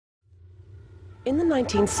In the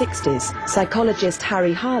 1960s, psychologist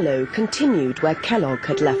Harlow continued where Kellogg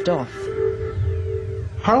had left off.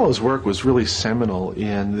 Harlow's work was really seminal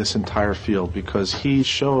in this entire field because he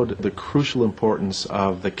showed the crucial importance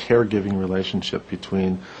of the caregiving relationship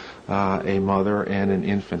between a mother and an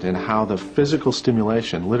infant, and how the physical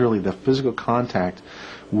stimulation, literally the physical contact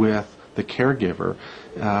with the caregiver,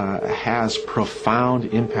 has profound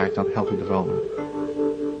impact on healthy development.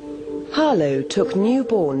 Harlow took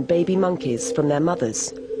newborn baby monkeys from their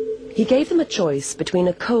mothers. He gave them a choice between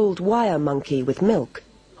a cold wire monkey with milk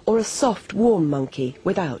or a soft warm monkey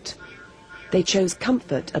without. They chose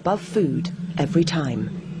comfort above food every time.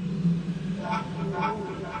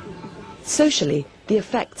 Socially, the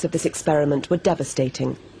effects of this experiment were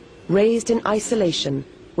devastating. Raised in isolation,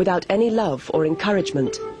 without any love or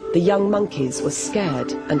encouragement, the young monkeys were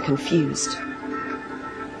scared and confused.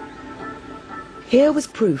 Here was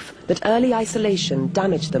proof that early isolation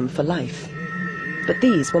damaged them for life. But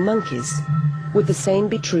these were monkeys. Would the same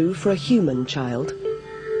be true for a human child?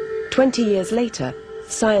 20 years later,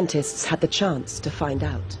 scientists had the chance to find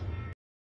out.